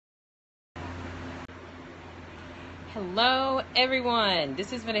Hello everyone,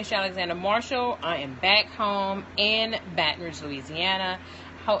 this is Vanessa Alexander Marshall. I am back home in Baton Rouge, Louisiana.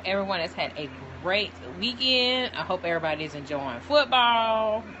 I hope everyone has had a great weekend. I hope everybody is enjoying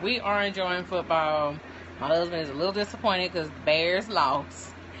football. We are enjoying football. My husband is a little disappointed because the Bears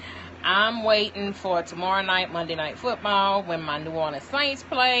lost. I'm waiting for tomorrow night, Monday Night Football, when my New Orleans Saints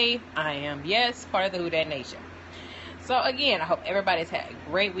play. I am, yes, part of the Who Dat Nation. So again, I hope everybody's had a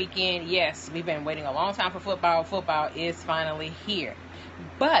great weekend. Yes, we've been waiting a long time for football. Football is finally here.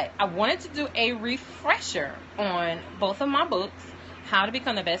 But I wanted to do a refresher on both of my books, How to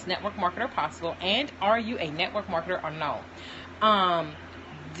Become the Best Network Marketer Possible and Are You a Network Marketer or No?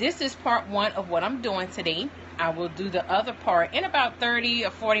 This is part one of what I'm doing today. I will do the other part in about 30 or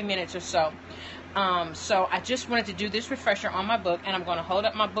 40 minutes or so. So I just wanted to do this refresher on my book, and I'm going to hold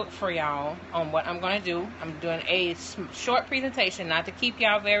up my book for y'all on what I'm going to do. I'm doing a short presentation, not to keep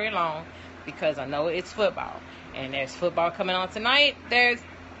y'all very long, because I know it's football, and there's football coming on tonight. There's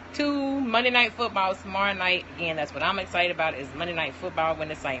 2 Monday Night Footballs tomorrow night. Again, that's what I'm excited about, is Monday Night Football when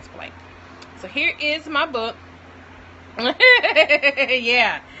the Saints play. So here is my book.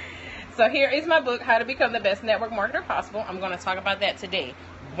 Yeah. So here is my book, How to Become the Best Network Marketer Possible. I'm going to talk about that today.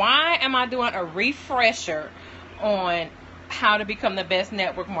 Why am I doing a refresher on how to become the best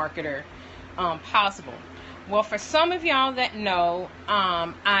network marketer possible? Well, for some of y'all that know,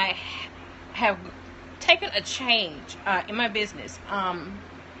 I have taken a change in my business.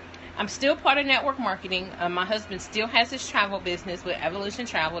 I'm still part of network marketing. My husband still has his travel business with Evolution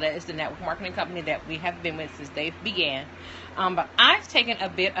Travel. That is the network marketing company that we have been with since they began. But I've taken a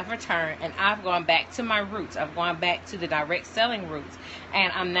bit of a turn, and I've gone back to my roots. I've gone back to the direct selling roots,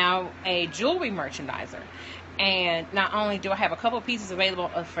 and I'm now a jewelry merchandiser. And not only do I have a couple of pieces available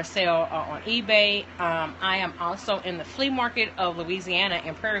for sale on eBay, I am also in the flea market of Louisiana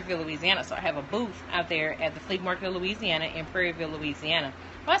in Prairieville, Louisiana. So I have a booth out there at the flea market of Louisiana in Prairieville, Louisiana.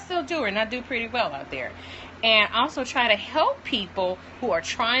 But I still do it, and I do pretty well out there. And also try to help people who are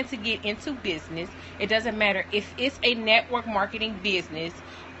trying to get into business. It doesn't matter if it's a network marketing business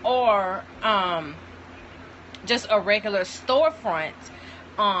or just a regular storefront.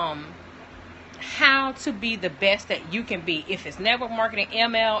 How to be the best that you can be. If it's network marketing,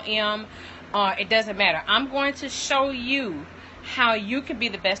 MLM, it doesn't matter. I'm going to show you how you can be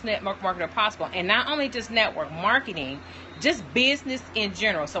the best network marketer possible. And not only just network marketing, just business in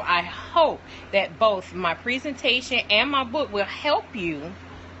general. So I hope that both my presentation and my book will help you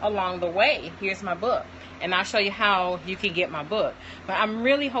along the way. Here's my book, and I'll show you how you can get my book. But I'm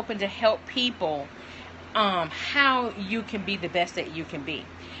really hoping to help people how you can be the best that you can be.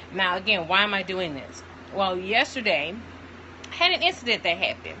 Now, again, why am I doing this? Well, yesterday, I had an incident that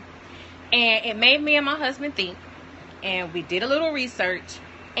happened, and it made me and my husband think, and we did a little research,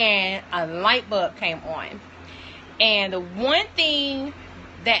 and a light bulb came on. And the one thing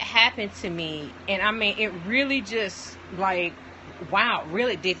that happened to me, and I mean, it really just like, wow,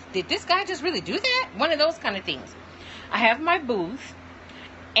 really, did this guy just really do that? One of those kind of things. I have my booth,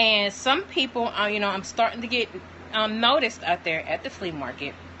 and some people, I'm starting to get noticed out there at the flea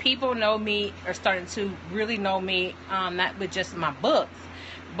market. People know me, are starting to really know me, not with just my books,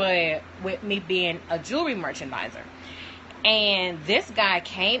 but with me being a jewelry merchandiser. And this guy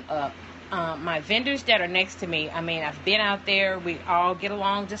came up. My vendors that are next to me, I mean, I've been out there. We all get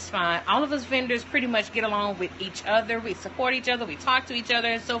along just fine. All of us vendors pretty much get along with each other. We support each other. We talk to each other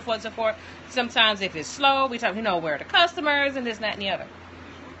and so forth and so forth. Sometimes if it's slow, we talk, where are the customers and this, that, and the other.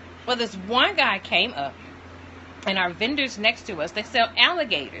 Well, this one guy came up, and our vendors next to us, they sell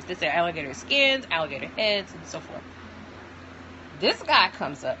alligators. They sell alligator skins, alligator heads, and so forth. This guy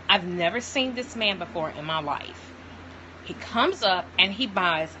comes up. I've never seen this man before in my life. He comes up and he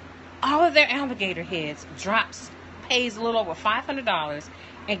buys all of their alligator heads, pays a little over $500,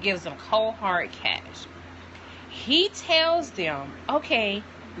 and gives them cold hard cash. He tells them, okay,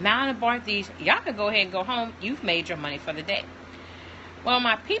 now I bought these. Y'all can go ahead and go home. You've made your money for the day. Well,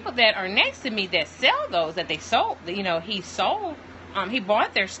 my people that are next to me that sell those, that they sold, he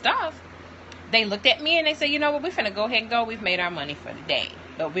bought their stuff. They looked at me and they said, you know what, we're finna go ahead and go. We've made our money for the day,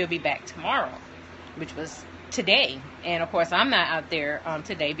 but we'll be back tomorrow, which was today. And of course, I'm not out there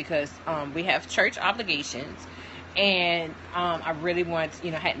today because we have church obligations, and I really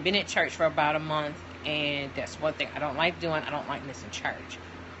hadn't been at church for about a month, and that's one thing I don't like doing. I don't like missing church.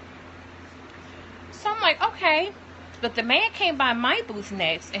 So I'm like, okay. But the man came by my booth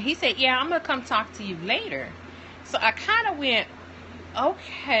next, and he said, yeah, I'm going to come talk to you later. So I kind of went,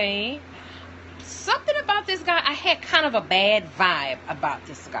 okay. Something about this guy, I had kind of a bad vibe about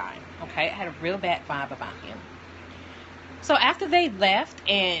this guy. Okay, I had a real bad vibe about him. So after they left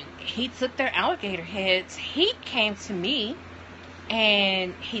and he took their alligator heads, he came to me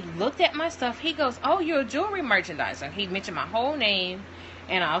and he looked at my stuff. He goes, "Oh, you're a jewelry merchandiser." He mentioned my whole name.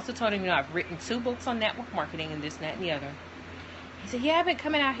 And I also told him, I've written 2 books on network marketing and this, that, and the other. He said, "Yeah, I've been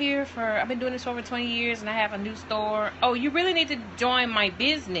coming out here I've been doing this for over 20 years and I have a new store. Oh, you really need to join my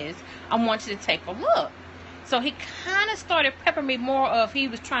business. I want you to take a look." So he kind of started prepping me more of, he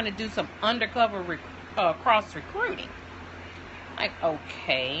was trying to do some undercover cross recruiting. Like,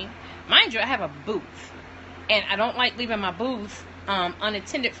 okay. Mind you, I have a booth. And I don't like leaving my booth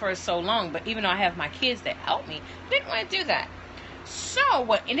unattended for so long. But even though I have my kids that help me, I didn't want to do that. So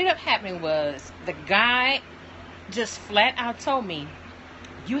what ended up happening was the guy just flat out told me,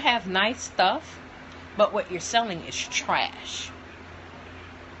 "You have nice stuff, but what you're selling is trash."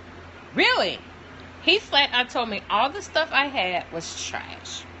 Really? He flat out told me all the stuff I had was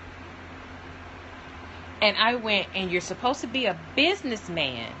trash. And I went, "And you're supposed to be a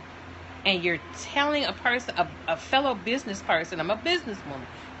businessman, and you're telling a person, a fellow business person, I'm a businesswoman,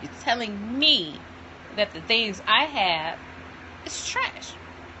 you're telling me that the things I have, it's trash."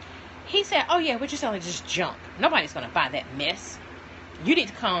 He said, "Oh yeah, what you're selling is just junk. Nobody's going to buy that mess. You need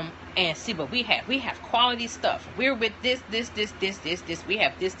to come and see what we have. We have quality stuff. We're with this. We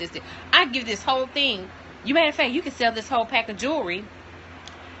have this. I give this whole thing. Matter of fact, you can sell this whole pack of jewelry,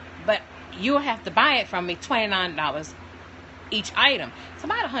 but you'll have to buy it from me, $29 each item." It's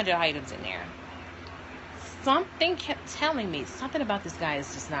about 100 items in there. Something kept telling me, something about this guy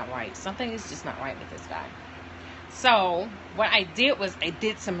is just not right. Something is just not right with this guy. So what I did was I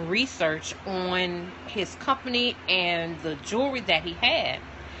did some research on his company and the jewelry that he had.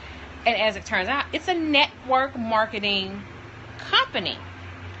 And as it turns out, it's a network marketing company.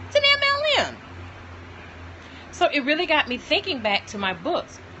 It's an MLM. So it really got me thinking back to my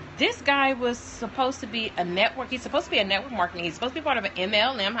books. This guy was supposed to be a network. He's supposed to be a network marketing. He's supposed to be part of an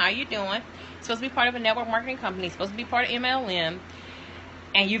MLM. How you doing? He's supposed to be part of a network marketing company. He's supposed to be part of MLM.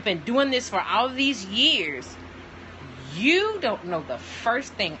 And you've been doing this for all of these years. You don't know the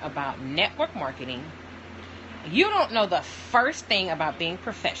first thing about network marketing. You don't know the first thing about being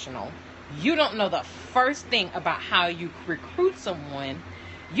professional. You don't know the first thing about how you recruit someone.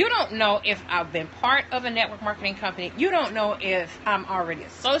 You don't know if I've been part of a network marketing company. You don't know if I'm already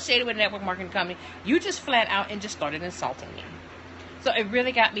associated with a network marketing company. You just flat out and just started insulting me. So it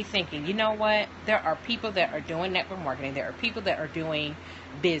really got me thinking, you know what? There are people that are doing network marketing. There are people that are doing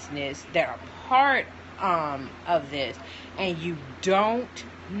business that are part of this, and you don't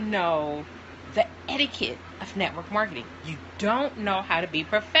know the etiquette of network marketing. You don't know how to be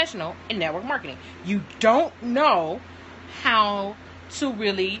professional in network marketing. You don't know how to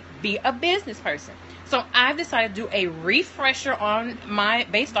really be a business person. So I've decided to do a refresher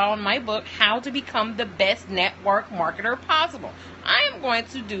based on my book, How to Become the Best Network Marketer Possible. I am going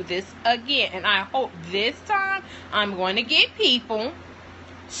to do this again, and I hope this time I'm going to get people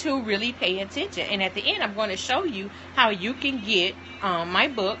to really pay attention. And at the end, I'm going to show you how you can get my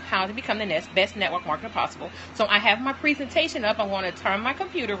book, How to Become the Best Network Marketer Possible. So I have my presentation up. I want to turn my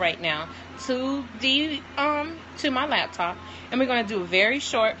computer right now to my laptop, and we're going to do a very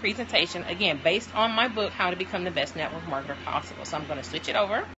short presentation, again, based on my book, How to Become the Best Network Marketer Possible. So I'm going to switch it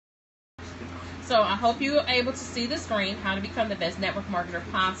over. So I hope you are able to see the screen, How to Become the Best Network Marketer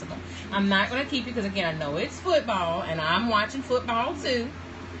Possible. I'm not going to keep you because, again, I know it's football, and I'm watching football too.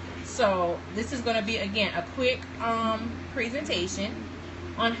 So this is going to be, again, a quick presentation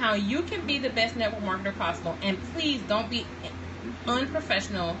on how you can be the best network marketer possible. And please don't be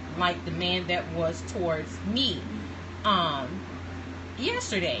unprofessional like the man that was towards me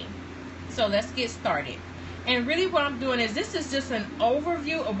yesterday. So let's get started. And really what I'm doing is, this is just an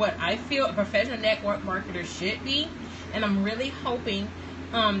overview of what I feel a professional network marketer should be. And I'm really hoping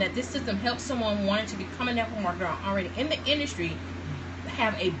that this system helps someone wanting to become a network marketer already in the industry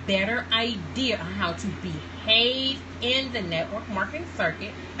have a better idea on how to behave in the network marketing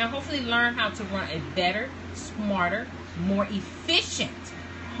circuit, and hopefully learn how to run a better, smarter, more efficient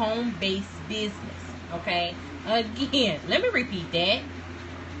home-based business. Okay? Again, let me repeat that.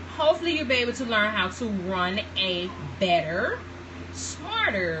 Hopefully you'll be able to learn how to run a better,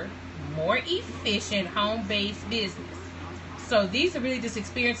 smarter, more efficient home-based business. So these are really just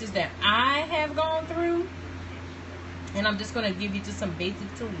experiences that I have gone through. And I'm just going to give you just some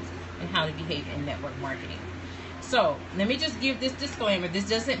basic tools on how to behave in network marketing. So let me just give this disclaimer. This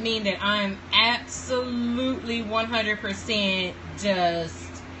doesn't mean that I'm absolutely 100% just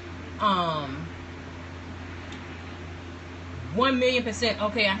 1,000,000%.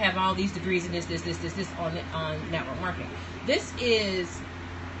 Okay, I have all these degrees in this on network marketing. This is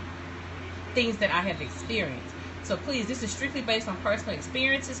things that I have experienced. So So please, this is strictly based on personal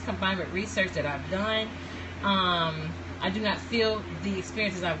experiences combined with research that I've done. I do not feel the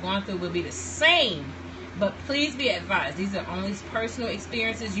experiences I've gone through will be the same, but please be advised, these are only personal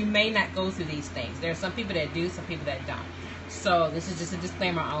experiences. You may not go through these things. There are some people that do, some people that don't. So this is just a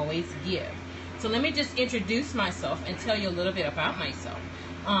disclaimer I always give. So let me just introduce myself and tell you a little bit about myself.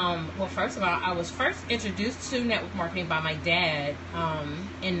 Well, first of all, I was first introduced to network marketing by my dad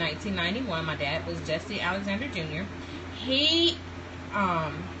in 1991. My dad was Jesse Alexander Jr. He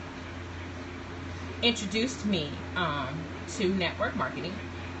introduced me to network marketing.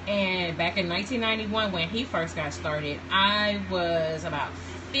 And back in 1991, when he first got started, I was about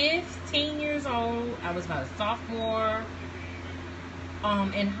 15 years old. I was about a sophomore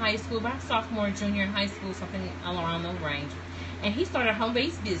in high school, about a sophomore, junior in high school, something around those range. And he started a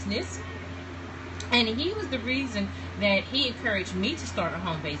home-based business. And he was the reason that he encouraged me to start a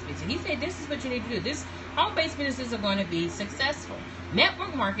home-based business. He said, this is what you need to do. This home-based businesses are going to be successful.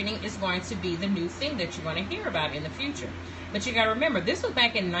 Network marketing is going to be the new thing that you're going to hear about in the future. But you got to remember, this was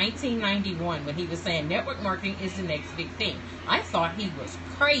back in 1991 when he was saying network marketing is the next big thing. I thought he was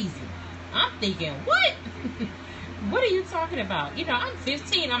crazy. I'm thinking, what? What are you talking about? You know, I'm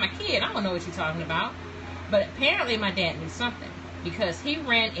 15. I'm a kid. I don't know what you're talking about. But apparently my dad knew something, because he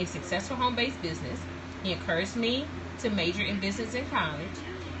ran a successful home-based business. He encouraged me to major in business in college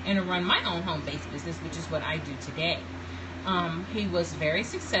and to run my own home-based business, which is what I do today. He was very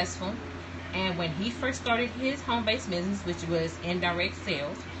successful, and when he first started his home-based business, which was indirect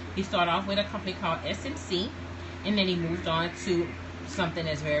sales, he started off with a company called SMC, and then he moved on to something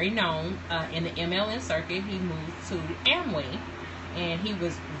that's very known in the MLM circuit. He moved to Amway, and he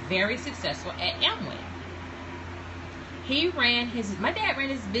was very successful at Amway. My dad ran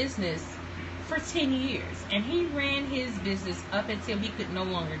his business for 10 years, and he ran his business up until he could no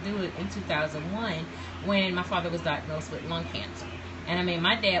longer do it in 2001 when my father was diagnosed with lung cancer. And I mean,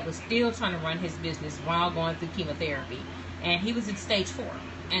 my dad was still trying to run his business while going through chemotherapy, and he was in stage 4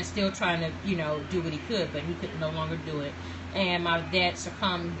 and still trying to, you know, do what he could, but he could no longer do it. And my dad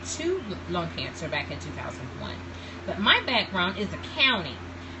succumbed to lung cancer back in 2001. But my background is accounting.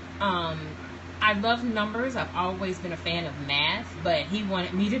 I love numbers. I've always been a fan of math, but he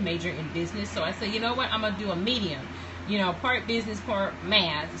wanted me to major in business. So I said, you know what, I'm going to do a medium, you know, part business, part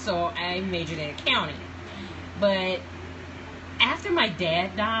math. So I majored in accounting. But after my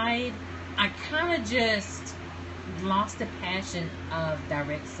dad died, I kind of just lost the passion of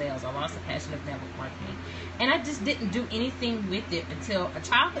direct sales. I lost the passion of network marketing. And I just didn't do anything with it until a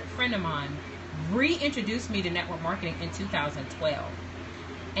childhood friend of mine reintroduced me to network marketing in 2012.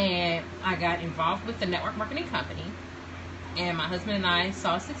 And I got involved with the network marketing company, and my husband and I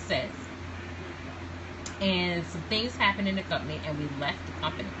saw success, and some things happened in the company, and we left the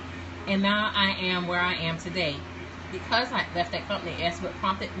company. And now I am where I am today because I left that company. That's what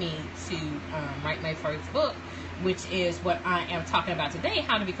prompted me to write my first book, which is what I am talking about today: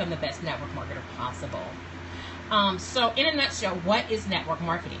 how to become the best network marketer possible. So in a nutshell, what is network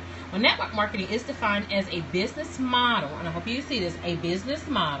marketing? Well, network marketing is defined as a business model, and I hope you see this, a business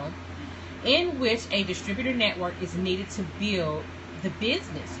model in which a distributor network is needed to build the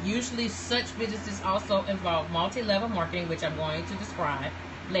business. Usually such businesses also involve multi-level marketing, which I'm going to describe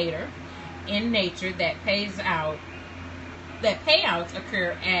later, in nature, that payouts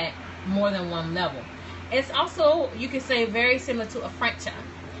occur at more than one level. It's also, you could say, very similar to a franchise.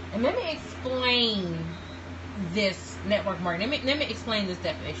 And let me explain this network marketing. Let me explain this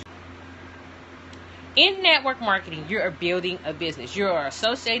definition. In network marketing, you are building a business. You are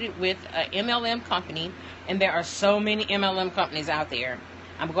associated with an MLM company, and there are so many MLM companies out there.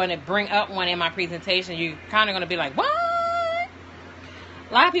 I'm going to bring up one in my presentation. You're kind of going to be like, what?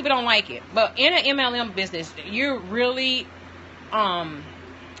 A lot of people don't like it. But in an MLM business, you're really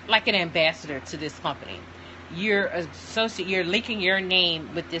like an ambassador to this company. You're associate. You're linking your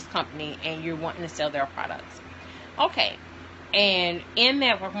name with this company, and you're wanting to sell their products. Okay. And in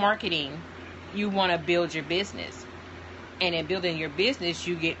network marketing, you want to build your business. And in building your business,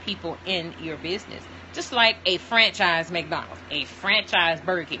 you get people in your business. Just like a franchise McDonald's, a franchise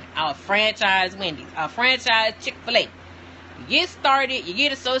Burger King, a franchise Wendy's, a franchise Chick-fil-A. You get started, you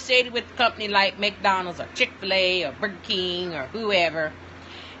get associated with a company like McDonald's or Chick-fil-A or Burger King or whoever,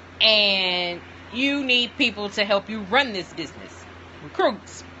 and you need people to help you run this business.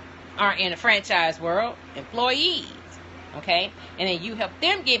 Recruits are in the franchise world, employees. Okay, and then you help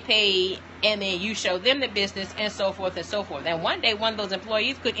them get paid, and then you show them the business, and so forth and so forth. And one day, one of those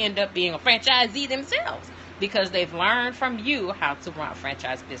employees could end up being a franchisee themselves because they've learned from you how to run a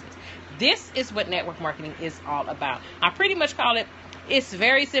franchise business. This is what network marketing is all about. I pretty much call it, it's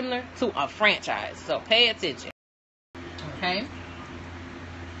very similar to a franchise. So pay attention. Okay?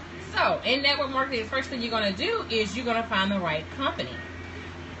 So, in network marketing, the first thing you're going to do is you're going to find the right company.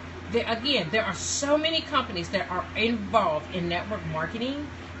 There are so many companies that are involved in network marketing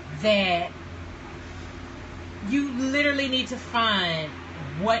that you literally need to find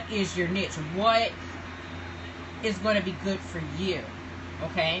what is your niche, what is going to be good for you.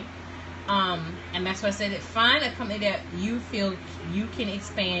 Okay? And that's why I said that find a company that you feel you can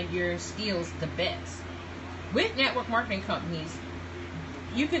expand your skills the best. With network marketing companies,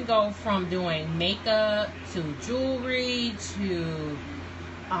 you can go from doing makeup to jewelry to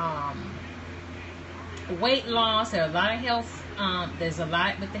weight loss. There's a lot of health. There's a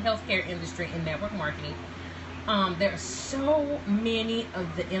lot with the healthcare industry in network marketing. There are so many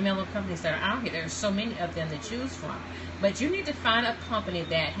of the MLM companies that are out here. There are so many of them to choose from. But you need to find a company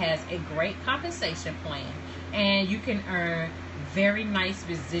that has a great compensation plan and you can earn very nice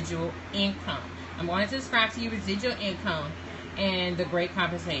residual income. I'm going to describe to you residual income and the great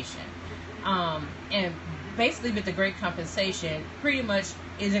compensation. And basically with the great compensation, pretty much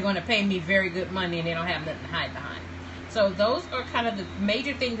is it going to pay me very good money and they don't have nothing to hide behind. So those are kind of the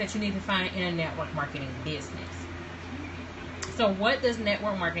major things that you need to find in a network marketing business. So what does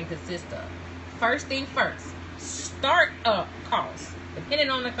network marketing consist of? First thing first, startup costs, depending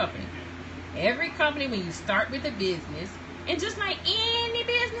on the company. Every company, when you start with a business, and just like any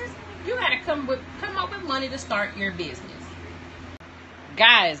business, you got to come up with money to start your business.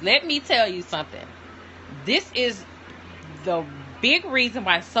 Guys, let me tell you something. This is the big reason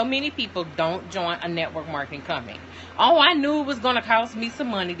why so many people don't join a network marketing company. Oh, I knew it was going to cost me some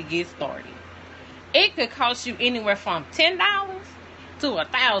money to get started. It could cost you anywhere from $10 to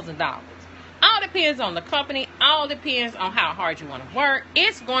 $1,000. All depends on the company. All depends on how hard you want to work.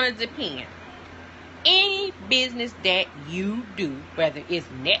 It's going to depend. Any business that you do, whether it's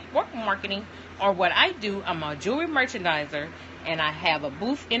network marketing or what I do, I'm a jewelry merchandiser and I have a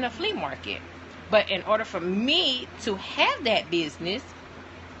booth in a flea market. But in order for me to have that business,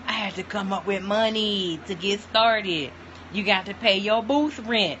 I had to come up with money to get started. You got to pay your booth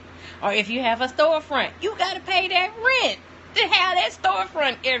rent. Or if you have a storefront, you got to pay that rent to have that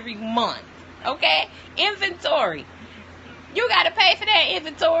storefront every month. Okay? Inventory. You got to pay for that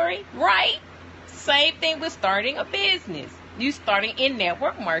inventory, right? Same thing with starting a business. You starting in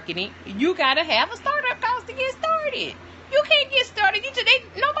network marketing, you got to have a startup cost to get started. You can't get started.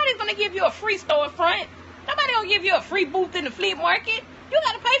 Nobody's going to give you a free storefront. Nobody going to give you a free booth in the flea market. You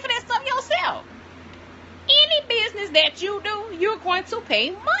got to pay for that stuff yourself. Any business that you do, you're going to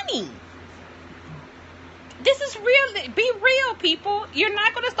pay money. This is real. Be real, people. You're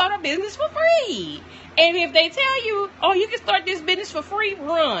not going to start a business for free. And if they tell you, oh, you can start this business for free,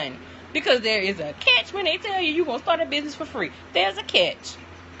 run. Because there is a catch when they tell you you're going to start a business for free. There's a catch.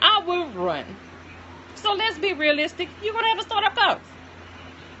 I will run. So let's be realistic. You're going to have a startup cost.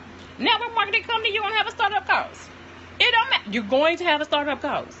 Network marketing company, you're going to have a startup cost. It don't matter. You're going to have a startup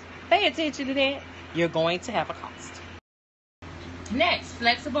cost. Pay attention to that. You're going to have a cost. Next,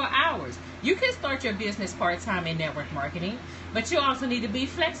 flexible hours. You can start your business part-time in network marketing, but you also need to be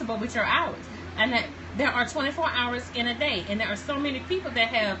flexible with your hours. And that there are 24 hours in a day. And there are so many people that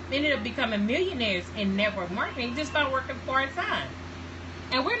have ended up becoming millionaires in network marketing just by working part-time.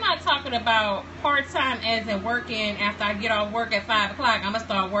 And we're not talking about part-time as in working after I get off work at 5 o'clock. I'm going to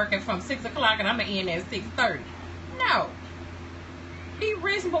start working from 6 o'clock and I'm going to end at 6:30. No. Be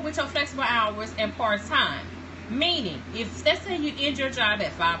reasonable with your flexible hours and part-time. Meaning, if let's say you end your job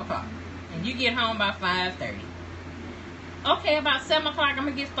at 5 o'clock and you get home by 5:30. Okay, about 7 o'clock, I'm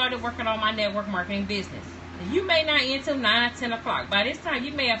going to get started working on my network marketing business. And you may not end till 9 or 10 o'clock. By this time,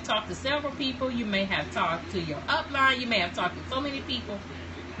 you may have talked to several people. You may have talked to your upline. You may have talked to so many people.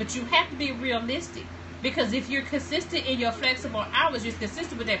 But you have to be realistic. Because if you're consistent in your flexible hours, you're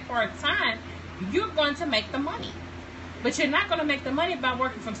consistent with that part-time, you're going to make the money. But you're not going to make the money by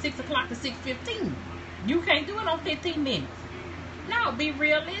working from 6 o'clock to 6:15. You can't do it on 15 minutes. No, be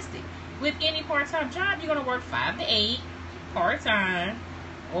realistic. With any part-time job, you're going to work 5 to 8 part-time.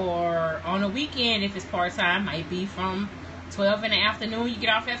 Or on a weekend, if it's part-time, might be from 12 in the afternoon, you get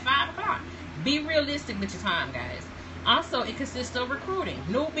off at 5 o'clock. Be realistic with your time, guys. Also, it consists of recruiting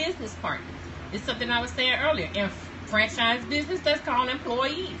new business partners. It's something I was saying earlier. In franchise business, that's called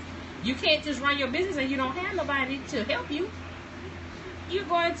employees. You can't just run your business and you don't have nobody to help you. You're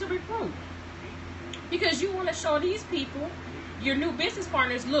going to recruit. Because you want to show these people, your new business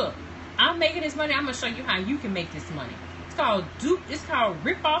partners, look, I'm making this money. I'm going to show you how you can make this money. It's called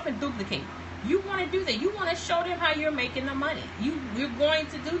rip off and duplicate. You want to do that. You want to show them how you're making the money. You're going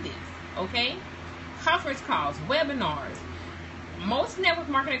to do this, okay? Conference calls, webinars. Most network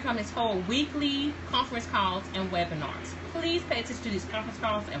marketing companies hold weekly conference calls and webinars. Please pay attention to these conference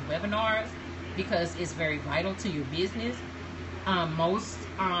calls and webinars because it's very vital to your business. Most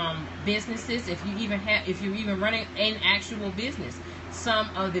businesses, if you're even running an actual business, some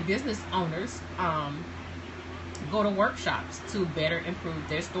of the business owners go to workshops to better improve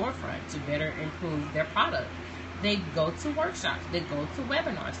their storefront, to better improve their product. They go to workshops, they go to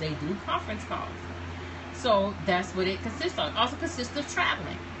webinars, they do conference calls. So that's what it consists of. It also consists of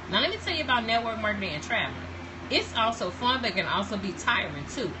traveling. Now let me tell you about network marketing and traveling. It's also fun, but it can also be tiring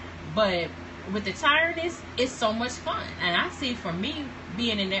too. But with the tiredness, it's so much fun. And I see for me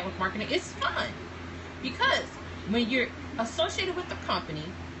being in network marketing, it's fun. Because when you're associated with the company,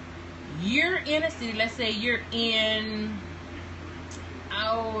 you're in a city, let's say you're in,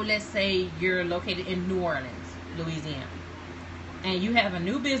 let's say you're located in New Orleans, Louisiana. And you have a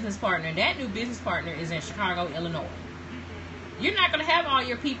new business partner. That new business partner is in Chicago, Illinois. You're not going to have all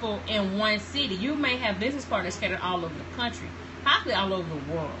your people in one city. You may have business partners scattered all over the country, possibly all over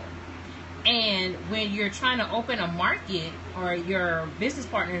the world. And when you're trying to open a market or your business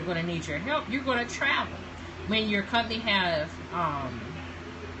partner is going to need your help, you're going to travel. When your company has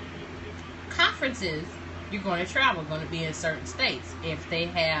conferences, you're going to travel, going to be in certain states. If they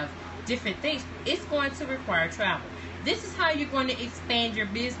have different things, it's going to require travel. This is how you're going to expand your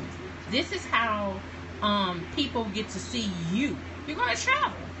business. This is how people get to see you. You're going to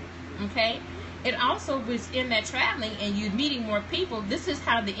travel, okay? It also was in that traveling and you meeting more people. This is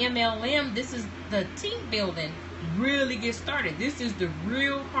how the MLM, this is the team building really gets started. This is the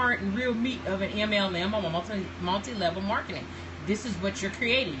real heart and real meat of an MLM or multi-level marketing. This is what you're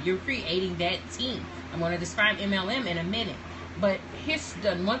creating. You're creating that team. I'm going to describe MLM in a minute. But here's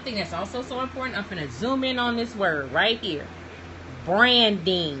the one thing that's also so important. I'm going to zoom in on this word right here.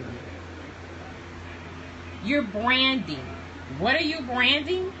 Branding. You're branding. What are you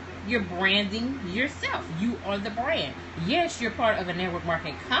branding? You're branding yourself. You are the brand. Yes, you're part of a network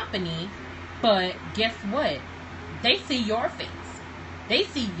marketing company, but guess what? They see your face. They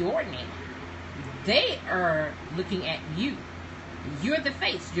see your name. They are looking at you. You're the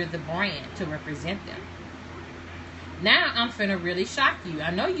face. You're the brand to represent them. Now I'm finna really shock you. I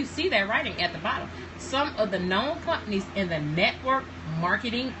know you see that writing at the bottom. Some of the known companies in the network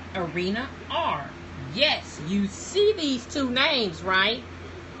marketing arena are, yes, you see these two names, right?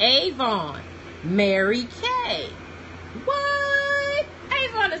 Avon, Mary Kay. What?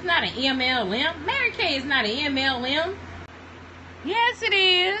 Avon is not an MLM. Mary Kay is not an MLM. Yes, it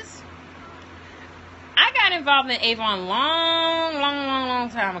is. I got involved in Avon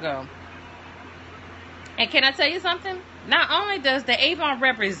long time ago. And can I tell you something? Not only does the Avon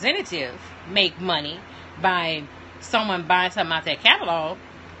representative make money by someone buying something out their catalog,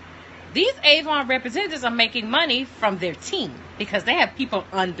 these Avon representatives are making money from their team because they have people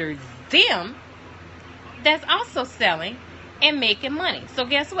under them that's also selling and making money. So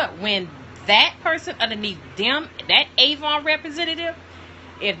guess what? When that person underneath them, that Avon representative,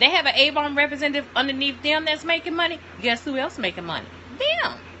 if they have an Avon representative underneath them that's making money, guess who else making money?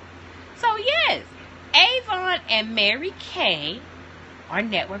 Them. So yes, Avon and Mary Kay are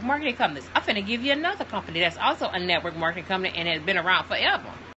network marketing companies. I'm finna give you another company that's also a network marketing company and has been around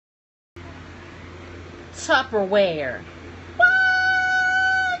forever. Tupperware.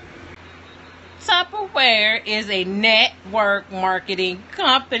 What? Tupperware is a network marketing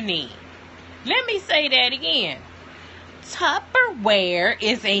company. Let me say that again. Tupperware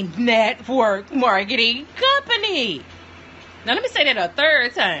is a network marketing company. Now let me say that a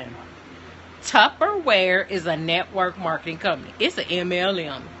third time. Tupperware is a network marketing company. It's an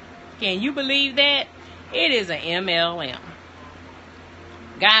MLM. Can you believe that? It is an MLM.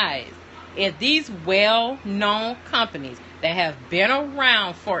 Guys, if these well-known companies that have been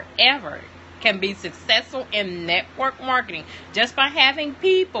around forever can be successful in network marketing just by having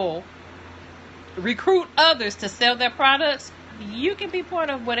people recruit others to sell their products, you can be part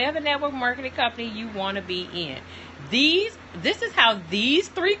of whatever network marketing company you want to be in. This is how these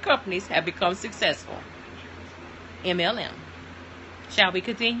three companies have become successful. MLM. Shall we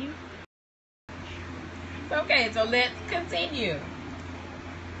continue? Okay, so let's continue.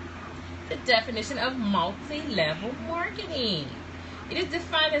 The definition of multi-level marketing. It is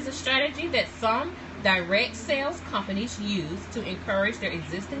defined as a strategy that some direct sales companies use to encourage their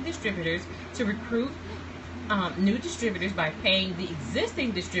existing distributors to recruit new distributors by paying the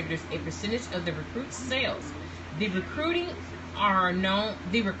existing distributors a percentage of the recruit's sales. The recruits are known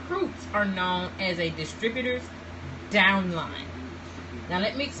as a distributor's downline. Now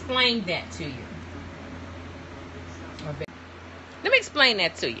let me explain that to you.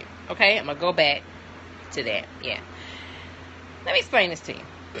 Okay, I'm gonna go back to that. Yeah. Let me explain this to you.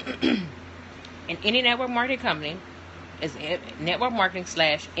 In any network marketing company, is network marketing /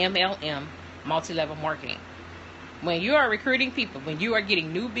 MLM, multi-level marketing. When you are recruiting people, when you are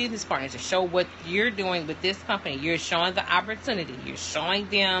getting new business partners to show what you're doing with this company, you're showing the opportunity. You're showing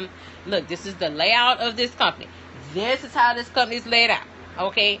them, look, this is the layout of this company. This is how this company is laid out.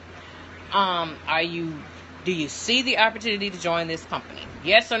 Okay? Do you see the opportunity to join this company?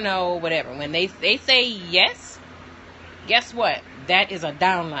 Yes or no, whatever. When they say yes, guess what? That is a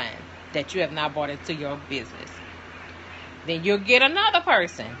downline that you have now brought into your business. Then you'll get another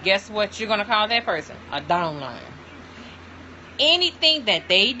person. Guess what you're going to call that person? A downline. Anything that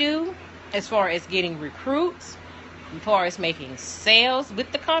they do as far as getting recruits, as far as making sales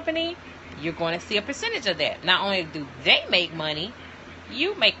with the company, you're going to see a percentage of that. Not only do they make money,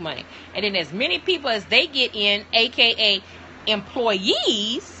 you make money. And then as many people as they get in, aka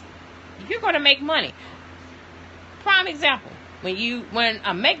employees, you're going to make money. Prime example, when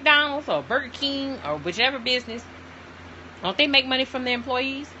a McDonald's or Burger King or whichever business, don't they make money from the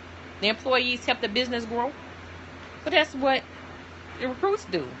employees? The employees help the business grow. But that's what the recruits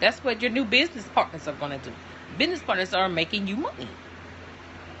do. That's what your new business partners are going to do. Business partners are making you money.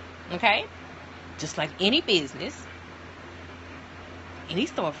 Okay? Just like any business, any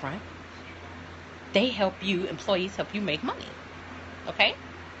storefront, they help you, employees help you make money. Okay?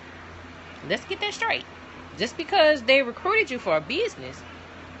 Let's get that straight. Just because they recruited you for a business,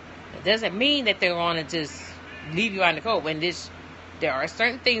 it doesn't mean that they're going to just leave you on the cold. There are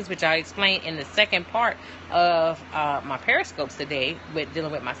certain things which I explained in the second part of my periscopes today, with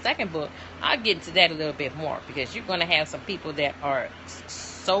dealing with my second book. I'll get into that a little bit more, because you're going to have some people that are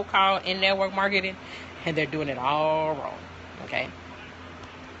so-called in network marketing and they're doing it all wrong. Okay?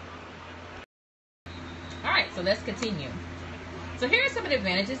 All right, so let's continue. So here are some of the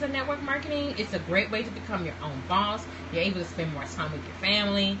advantages of network marketing. It's a great way to become your own boss. You're able to spend more time with your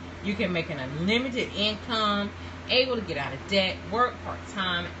family. You can make an unlimited income, able to get out of debt, work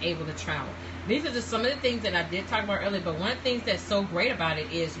part-time, able to travel. These are just some of the things that I did talk about earlier, but one of the things that's so great about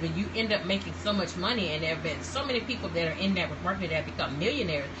it is when you end up making so much money, and there have been so many people that are in network marketing that have become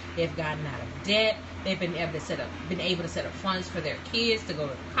millionaires. They've gotten out of debt. They've been able to set up funds for their kids to go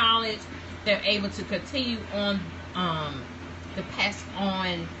to college. They're able to continue on to pass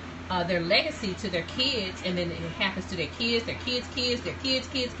on their legacy to their kids, and then it happens to their kids, their kids' kids, their kids'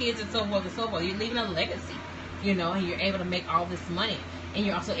 kids' kids, and so forth and so forth. You're leaving a legacy, and you're able to make all this money, and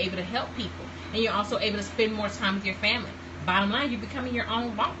you're also able to help people, and you're also able to spend more time with your family. Bottom line, you're becoming your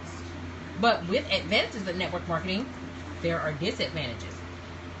own boss. But with advantages of network marketing, there are disadvantages.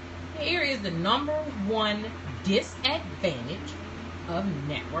 Here is the number one disadvantage of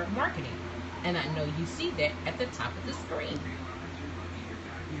network marketing, and I know you see that at the top of the screen.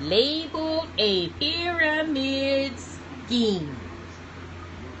 Labeled a pyramid scheme.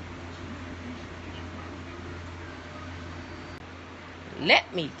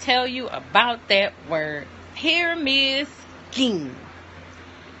 Let me tell you about that word, pyramid scheme.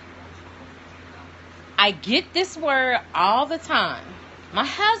 I get this word all the time. My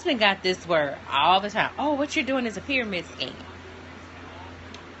husband got this word all the time. Oh, what you're doing is a pyramid scheme.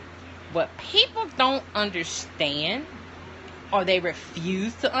 What people don't understand, or they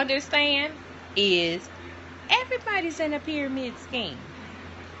refuse to understand, is everybody's in a pyramid scheme.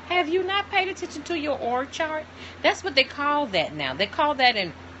 Have you not paid attention to your org chart? That's what they call that now. They call that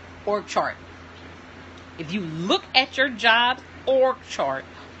an org chart. If you look at your job's org chart,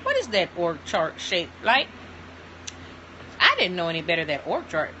 what is that org chart shaped like? I didn't know any better that org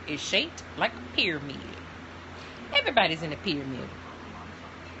chart is shaped like a pyramid. Everybody's in a pyramid.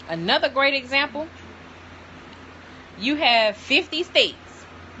 Another great example, you have 50 states.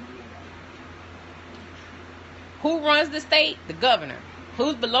 Who runs the state? The governor.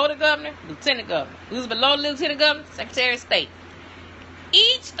 Who's below the governor? Lieutenant governor. Who's below the lieutenant governor? Secretary of state.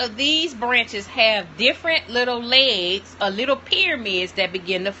 Each of these branches have different little legs or little pyramids that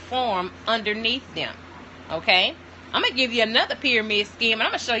begin to form underneath them. Okay? I'm going to give you another pyramid scheme, and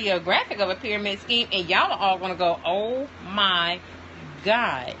I'm going to show you a graphic of a pyramid scheme, and y'all are all going to go, oh my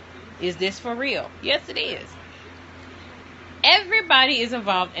God, is this for real? Yes, it is. Everybody is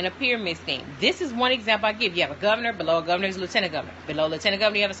involved in a pyramid scheme. This is one example I give. You have a governor, below a governor is a lieutenant governor. Below lieutenant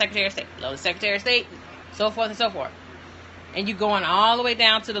governor, you have a secretary of state. Below the secretary of state, so forth and so forth. And you're going all the way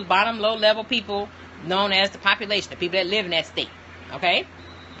down to the bottom, low-level people known as the population, the people that live in that state. Okay?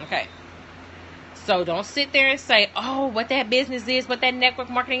 Okay. So don't sit there and say, oh, what that business is, what that network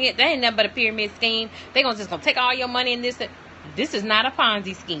marketing is. That ain't nothing but a pyramid scheme. They're just going to take all your money in this. This is not a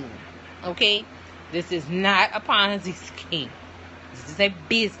Ponzi scheme. Okay? This is not a Ponzi scheme. This is a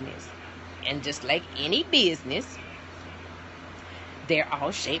business. And just like any business, They're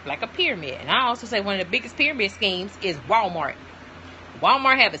all shaped like a pyramid. And I also say one of the biggest pyramid schemes is Walmart.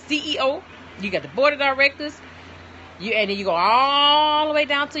 Walmart have a CEO. You got the board of directors. And then you go all the way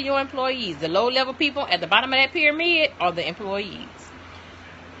down to your employees. The low-level people at the bottom of that pyramid are the employees.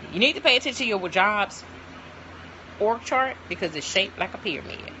 You need to pay attention to your job's org chart because it's shaped like a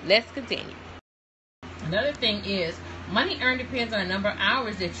pyramid. Let's continue. Another thing is money earned depends on the number of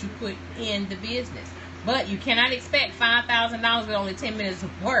hours that you put in the business. But you cannot expect $5,000 with only 10 minutes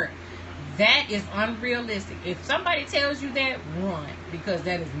of work. That is unrealistic. If somebody tells you that, run, because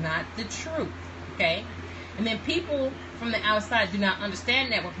that is not the truth. Okay? And then people from the outside do not understand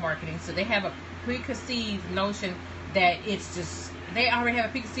network marketing, so they have a preconceived notion that it's just, they already have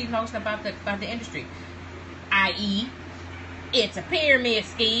a preconceived notion about the industry. I.e., it's a pyramid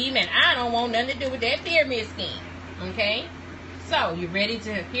scheme, and I don't want nothing to do with that pyramid scheme. Okay? So, you ready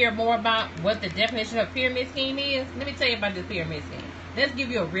to hear more about what the definition of pyramid scheme is? Let me tell you about this pyramid scheme. Let's give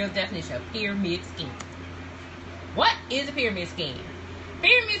you a real definition of pyramid scheme. What is a pyramid scheme?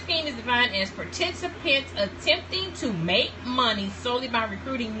 Pyramid scheme is defined as participants attempting to make money solely by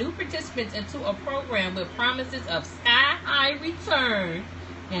recruiting new participants into a program with promises of sky-high return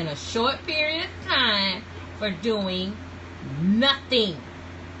in a short period of time for doing nothing.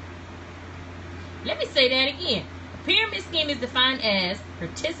 Let me say that again. A pyramid scheme is defined as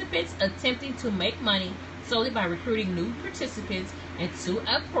participants attempting to make money solely by recruiting new participants into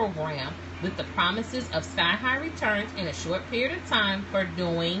a program with the promises of sky-high returns in a short period of time for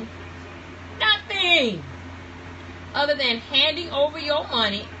doing nothing other than handing over your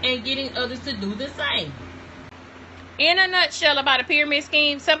money and getting others to do the same. In a nutshell about a pyramid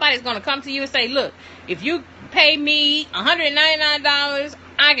scheme, somebody's going to come to you and say, look, if you pay me $199,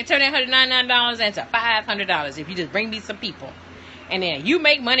 I can turn that $199 into $500 if you just bring me some people. And then you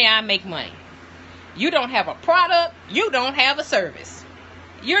make money, I make money. You don't have a product, you don't have a service.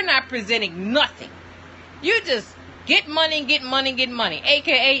 You're not presenting nothing. You just get money, get money, get money.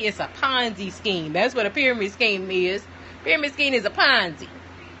 AKA, it's a Ponzi scheme. That's what a pyramid scheme is. Pyramid scheme is a Ponzi.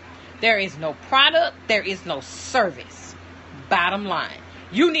 There is no product. There is no service. Bottom line.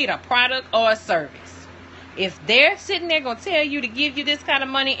 You need a product or a service. If they're sitting there going to tell you to give you this kind of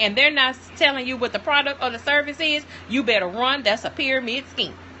money and they're not telling you what the product or the service is, you better run. That's a pyramid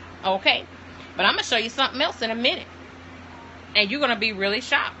scheme. Okay? But I'm going to show you something else in a minute. And you're going to be really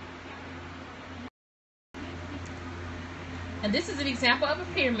shocked. And this is an example of a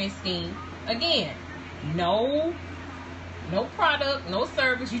pyramid scheme. Again, no product, no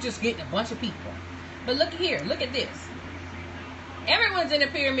service. You just get a bunch of people. But look here. Look at this. Everyone's in a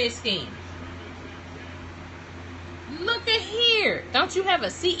pyramid scheme. Look at here. Don't you have a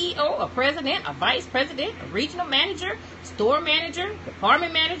CEO, a president, a vice president, a regional manager, store manager,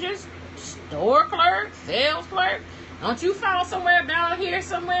 department managers, store clerk, sales clerk? Don't you fall somewhere down here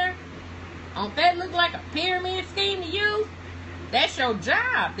somewhere? Don't that look like a pyramid scheme to you? That's your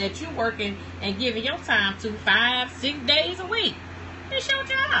job that you're working and giving your time to 5-6 days a week. It's your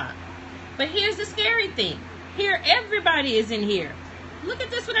job. But here's the scary thing. Here, everybody is in here. Look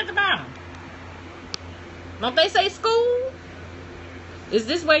at this one at the bottom. Don't they say school? Is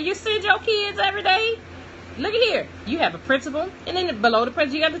this where you send your kids every day? Look at here. You have a principal, and then below the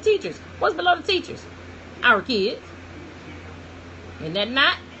principal, you got the teachers. What's below the teachers? Our kids. Isn't that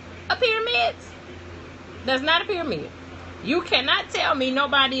not a pyramid? That's not a pyramid. You cannot tell me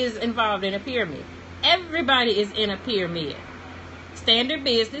nobody is involved in a pyramid. Everybody is in a pyramid. Standard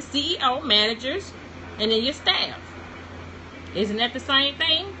business, CEO, managers, and then your staff. Isn't that the same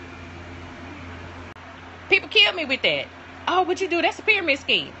thing? People kill me with that. Oh, what you do? That's a pyramid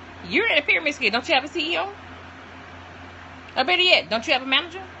scheme. You're in a pyramid scheme. Don't you have a CEO? Or better yet, don't you have a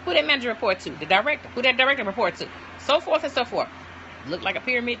manager? Who that manager report to? The director. Who that director report to? So forth and so forth. Look like a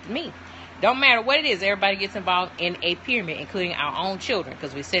pyramid to me. Don't matter what it is, everybody gets involved in a pyramid, including our own children,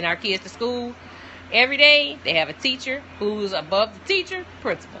 because we send our kids to school every day. They have a teacher who's above the teacher,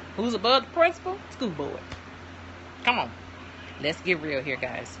 principal. Who's above the principal? School board. Come on. Let's get real here,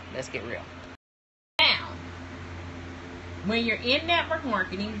 guys. Let's get real. Now, when you're in network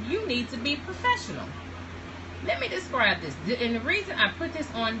marketing, you need to be professional. Let me describe this. And the reason I put this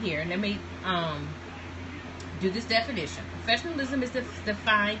on here, let me do this definition. Professionalism is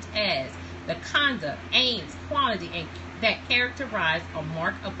defined as the conduct, aims, quality, and that characterize or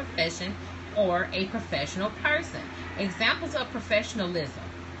mark a profession or a professional person. Examples of professionalism.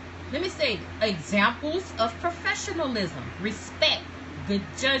 Let me say examples of professionalism: respect, good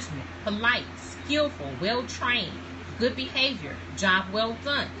judgment, polite, skillful, well-trained, good behavior, job well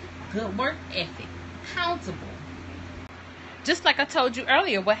done, good work ethic, accountable. Just like I told you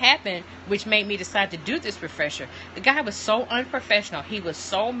earlier, what happened, which made me decide to do this refresher. The guy was so unprofessional. He was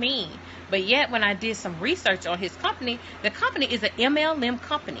so mean. But yet, when I did some research on his company, the company is an MLM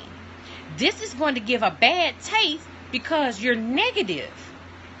company. This is going to give a bad taste because you're negative.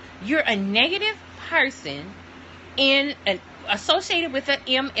 You're a negative person associated with an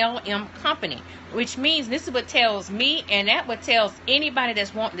MLM company, which means this is what tells me, and that what tells anybody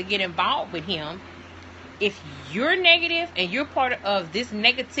that's wanting to get involved with him. If you're negative and you're part of this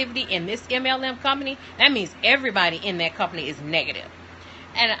negativity in this MLM company, that means everybody in that company is negative.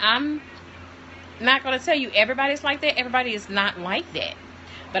 And I'm not going to tell you everybody's like that. Everybody is not like that.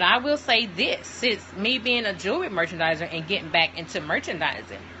 But I will say this, since me being a jewelry merchandiser and getting back into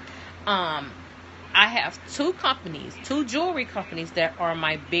merchandising, I have two jewelry companies that are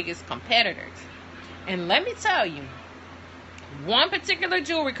my biggest competitors. And let me tell you, one particular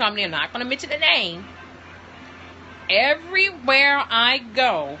jewelry company, I'm not going to mention the name, everywhere I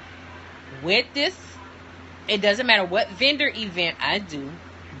go with this, it doesn't matter what vendor event I do,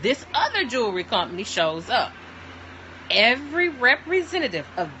 this other jewelry company shows up. Every representative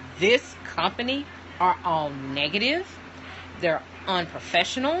of this company are all negative. They're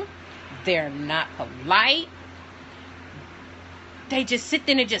unprofessional. They're not polite. They just sit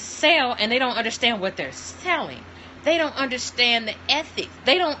there and just sell, and they don't understand what they're selling. They don't understand the ethics.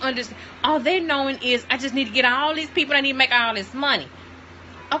 They don't understand. All they're knowing is, I just need to get all these people. I need to make all this money.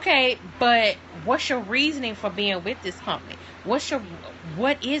 Okay, but what's your reasoning for being with this company? What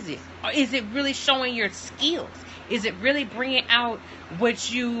is it? Is it really showing your skills? Is it really bringing out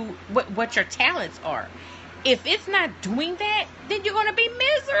what your talents are? If it's not doing that, then you're going to be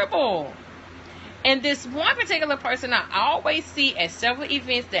miserable. And this one particular person I always see at several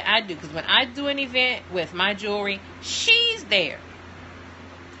events that I do, because when I do an event with my jewelry, she's there.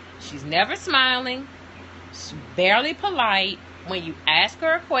 She's never smiling. She's barely polite. When you ask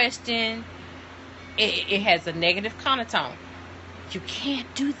her a question, it has a negative connotation. You can't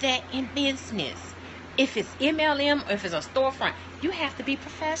do that in business. If it's MLM or if it's a storefront, you have to be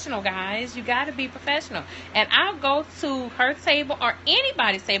professional, guys. You got to be professional. And I'll go to her table or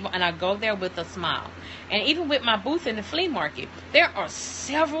anybody's table, and I go there with a smile. And even with my booth in the flea market, there are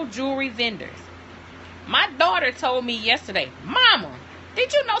several jewelry vendors. My daughter told me yesterday, Mama,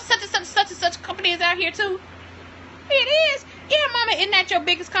 did you know such and such company is out here too? It is. Yeah, Mama, isn't that your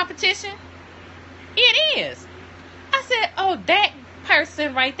biggest competition? It is. I said, oh, that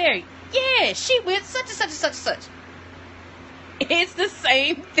person right there. Yeah, she with such. It's the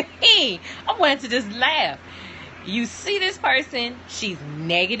same thing. I wanted to just laugh. You see this person, she's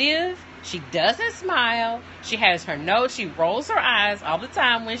negative. She doesn't smile. She has her nose. She rolls her eyes all the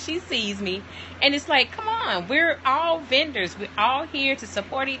time when she sees me. And it's like, come on, we're all vendors. We're all here to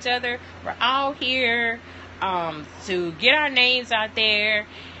support each other. We're all here to get our names out there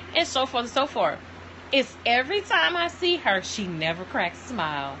and so forth and so forth. It's every time I see her, she never cracks a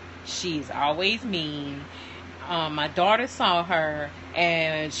smile. She's always mean. My daughter saw her,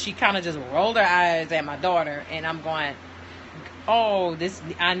 and she kind of just rolled her eyes at my daughter, and I'm going, oh,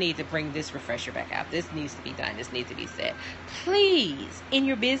 I need to bring this refresher back out. This needs to be done. This needs to be said. Please, in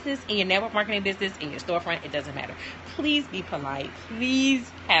your business, in your network marketing business, in your storefront, it doesn't matter. Please be polite. Please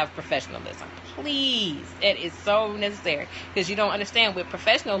have professionalism. Please. It is so necessary, because you don't understand, with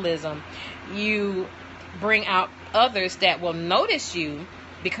professionalism, you bring out others that will notice you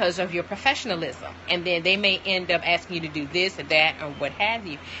because of your professionalism, and then they may end up asking you to do this or that or what have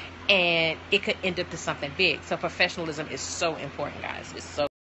you, and it could end up to something big. So professionalism is so important, guys. It's so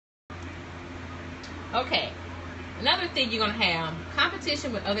okay. Another thing you're gonna have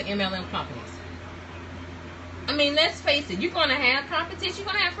competition with other MLM companies. I mean, let's face it, you're gonna have competition. You're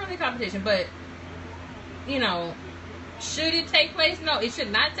gonna have friendly competition, but should it take place? No, it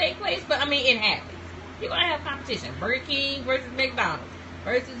should not take place. But I mean, it happens. You're gonna have competition. Burger King versus McDonald's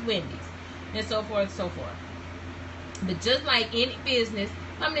versus Wendy's, and so forth and so forth. But just like any business,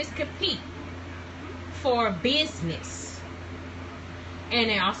 companies compete for business, and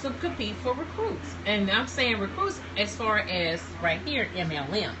they also compete for recruits. And I'm saying recruits as far as right here,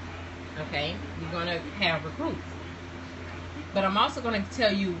 MLM. Okay, you're gonna have recruits, but I'm also going to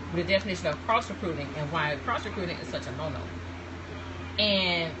tell you the definition of cross recruiting and why cross recruiting is such a no-no.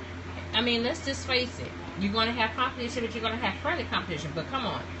 And I mean, let's just face it. You're going to have competition, but you're going to have friendly competition. But come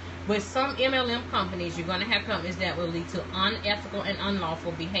on. With some MLM companies, you're going to have companies that will lead to unethical and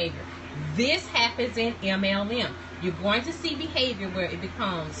unlawful behavior. This happens in MLM. You're going to see behavior where it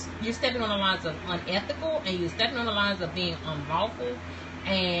becomes, you're stepping on the lines of unethical, and you're stepping on the lines of being unlawful.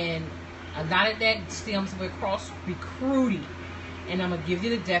 And a lot of that stems with cross recruiting. And I'm going to give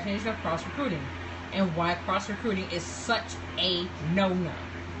you the definition of cross recruiting. and why cross-recruiting is such a no-no.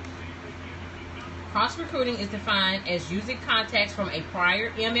 Cross-recruiting is defined as using contacts from a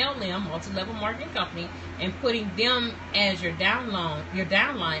prior MLM, multi-level marketing company, and putting them as your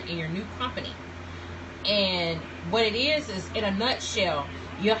downline in your new company. And what it is in a nutshell,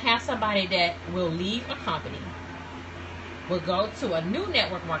 you'll have somebody that will leave a company, will go to a new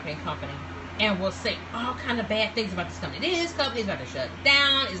network marketing company, and will say all kind of bad things about this company. This company is about to shut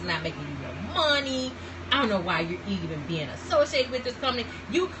down. It's not making you no money. I don't know why you're even being associated with this company.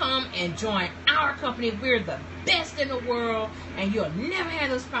 You come and join our company. We're the best in the world, and you'll never have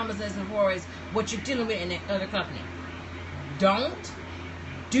those promises as far as what you're dealing with in that other company. Don't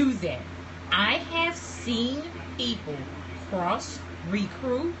do that. I have seen people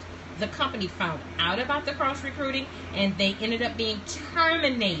cross-recruit. The company found out about the cross-recruiting, and they ended up being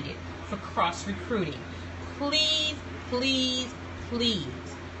terminated for cross-recruiting. Please, please, please,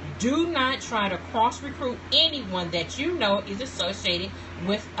 do not try to cross-recruit anyone that you know is associated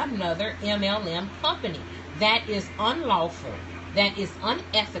with another MLM company. That is unlawful. That is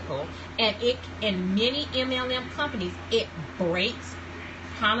unethical. And in many MLM companies, it breaks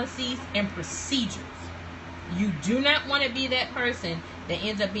policies and procedures. You do not want to be that person that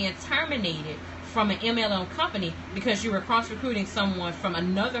ends up being terminated from an MLM company because you were cross-recruiting someone from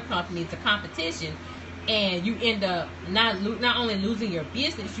another company to competition, and you end up not only losing your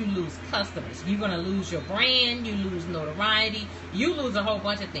business, you lose customers. You're going to lose your brand, you lose notoriety, you lose a whole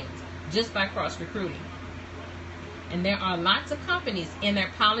bunch of things just by cross-recruiting. And there are lots of companies in their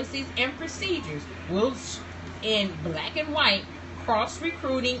policies and procedures will, in black and white,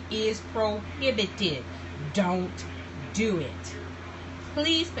 cross-recruiting is prohibited. Don't do it.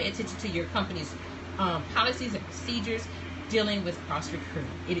 Please pay attention to your company's policies and procedures dealing with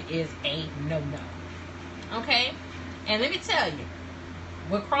cross-recruiting. It is a no-no. Okay? And let me tell you,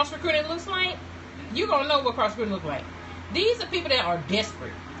 what cross-recruiting looks like, you're going to know what cross-recruiting looks like. These are people that are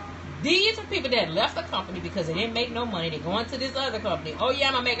desperate. These are people that left the company because they didn't make no money. They're going to this other company. Oh, yeah,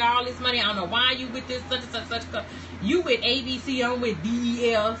 I'm going to make all this money. I don't know why you with this such and such company. You with ABC, I'm with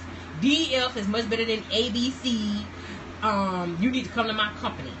DEF. DEF is much better than ABC. You need to come to my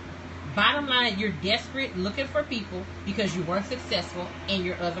company. Bottom line, you're desperate looking for people because you weren't successful in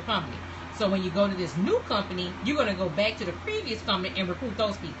your other company. So when you go to this new company, you're going to go back to the previous company and recruit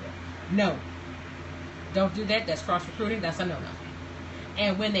those people. No. Don't do that. That's cross-recruiting. That's a no-no.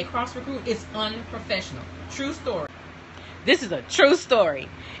 And when they cross-recruit, it's unprofessional. True story. This is a true story.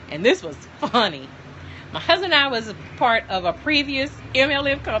 And this was funny. My husband and I was a part of a previous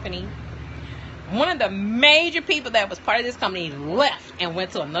MLM company. One of the major people that was part of this company left and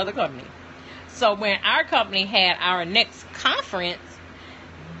went to another company. So when our company had our next conference,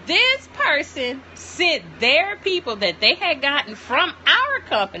 this person sent their people that they had gotten from our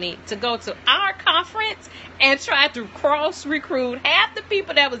company to go to our conference and tried to cross-recruit half the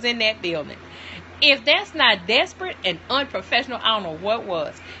people that was in that building. If that's not desperate and unprofessional, I don't know what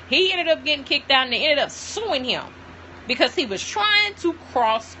was. He ended up getting kicked out and they ended up suing him because he was trying to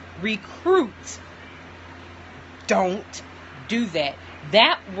cross-recruit. Don't do that.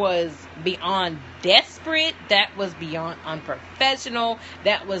 That was beyond desperate. That was beyond unprofessional.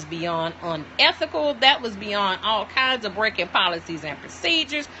 That was beyond unethical. That was beyond all kinds of breaking policies and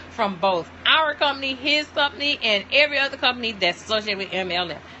procedures from both our company, his company, and every other company that's associated with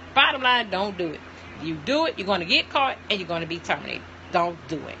MLM. Bottom line, don't do it. If you do it, you're going to get caught and you're going to be terminated. Don't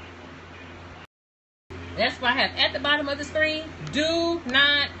do it. That's why I have at the bottom of the screen, do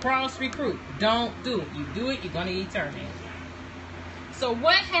not cross-recruit. Don't do it. You do it, you're going to get terminated. So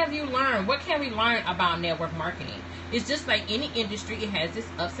what have you learned? What can we learn about network marketing? It's just like any industry. It has its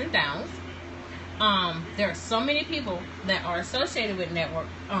ups and downs. There are so many people that are associated with network.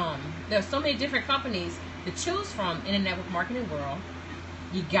 There are so many different companies to choose from in the network marketing world.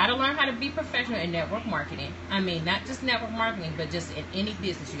 You got to learn how to be professional in network marketing. I mean, not just network marketing, but just in any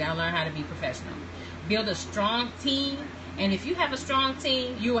business. You got to learn how to be professional. Build a strong team. And if you have a strong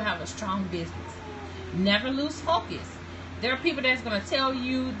team, you will have a strong business. Never lose focus. There are people that's going to tell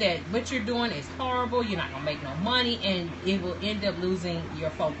you that what you're doing is horrible, you're not going to make no money, and it will end up losing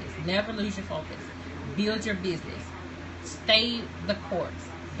your focus. Never lose your focus. Build your business. Stay the course.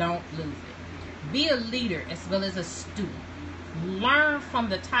 Don't lose it. Be a leader as well as a student. Learn from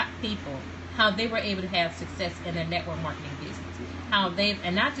the top people how they were able to have success in their network marketing business.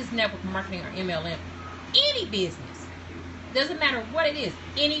 And not just network marketing or MLM, any business. Doesn't matter what it is,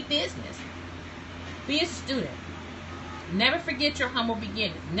 any business. Be a student. Never forget your humble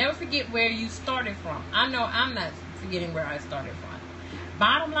beginnings. Never forget where you started from. I know I'm not forgetting where I started from.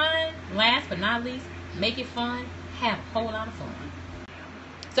 Bottom line, last but not least, make it fun. Have a whole lot of fun.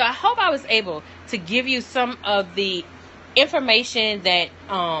 So I hope I was able to give you some of the information that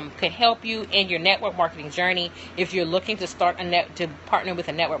could help you in your network marketing journey. If you're looking to start to partner with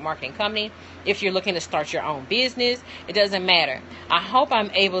a network marketing company, if you're looking to start your own business, it doesn't matter. I hope I'm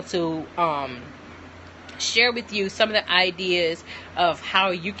able to share with you some of the ideas of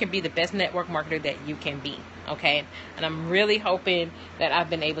how you can be the best network marketer that you can be. Okay, and I'm really hoping that I've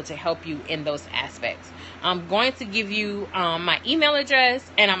been able to help you in those aspects. I'm going to give you my email address,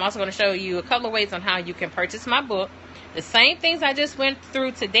 and I'm also going to show you a couple of ways on how you can purchase my book. The same things I just went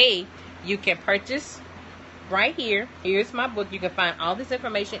through today, you can purchase right here. Here's my book. You can find all this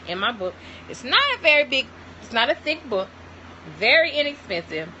information in my book. It's not a very big, it's not a thick book, very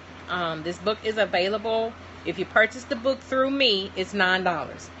inexpensive. This book is available. If you purchase the book through me, it's $9.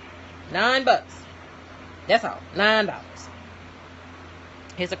 $9. That's all. $9.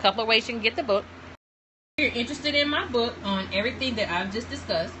 Here's a couple of ways you can get the book. If you're interested in my book on everything that I've just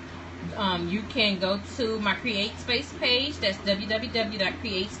discussed, you can go to my Create Space page. That's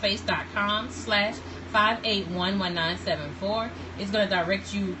www.createspace.com/5811974. It's going to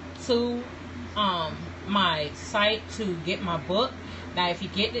direct you to my site to get my book. Now, if you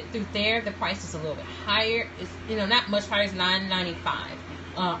get it through there, the price is a little bit higher. It's, not much higher. It's $9.95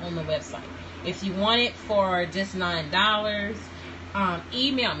 on the website. If you want it for just $9,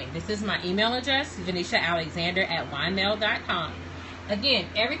 email me. This is my email address, Venetia.Alexander@ymail.com. Again,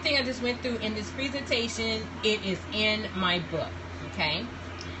 everything I just went through in this presentation, it is in my book, okay?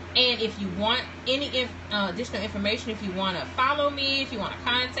 And if you want any additional information, if you want to follow me, if you want to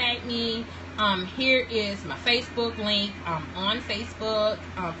contact me, here is my Facebook link. I'm on Facebook,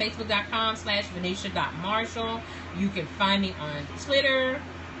 facebook.com/Venetia.Marshall. You can find me on Twitter,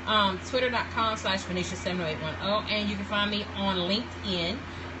 twitter.com/Venetia70810, and you can find me on LinkedIn,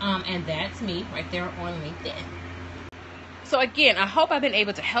 and that's me right there on LinkedIn. So again, I hope I've been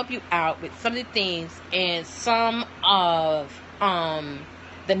able to help you out with some of the things and some of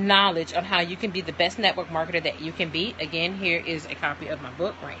the knowledge on how you can be the best network marketer that you can be. Again, here is a copy of my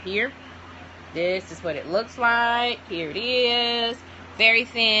book right here. This is what it looks like. Here it is. Very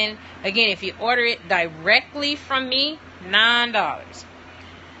thin. Again, if you order it directly from me, $9.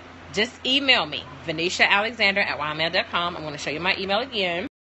 Just email me, VenetiaAlexander@ymail.com. I'm going to show you my email again.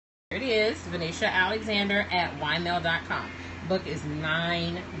 Here it is, VenetiaAlexander@ymail.com. Book is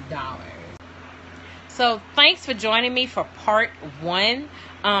 $9. So thanks for joining me for part 1.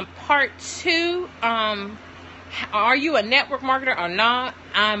 Part 2, are you a network marketer or not?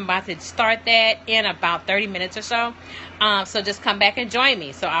 I'm about to start that in about 30 minutes or so. So just come back and join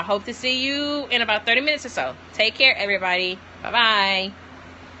me. So I hope to see you in about 30 minutes or so. Take care, everybody. Bye-bye.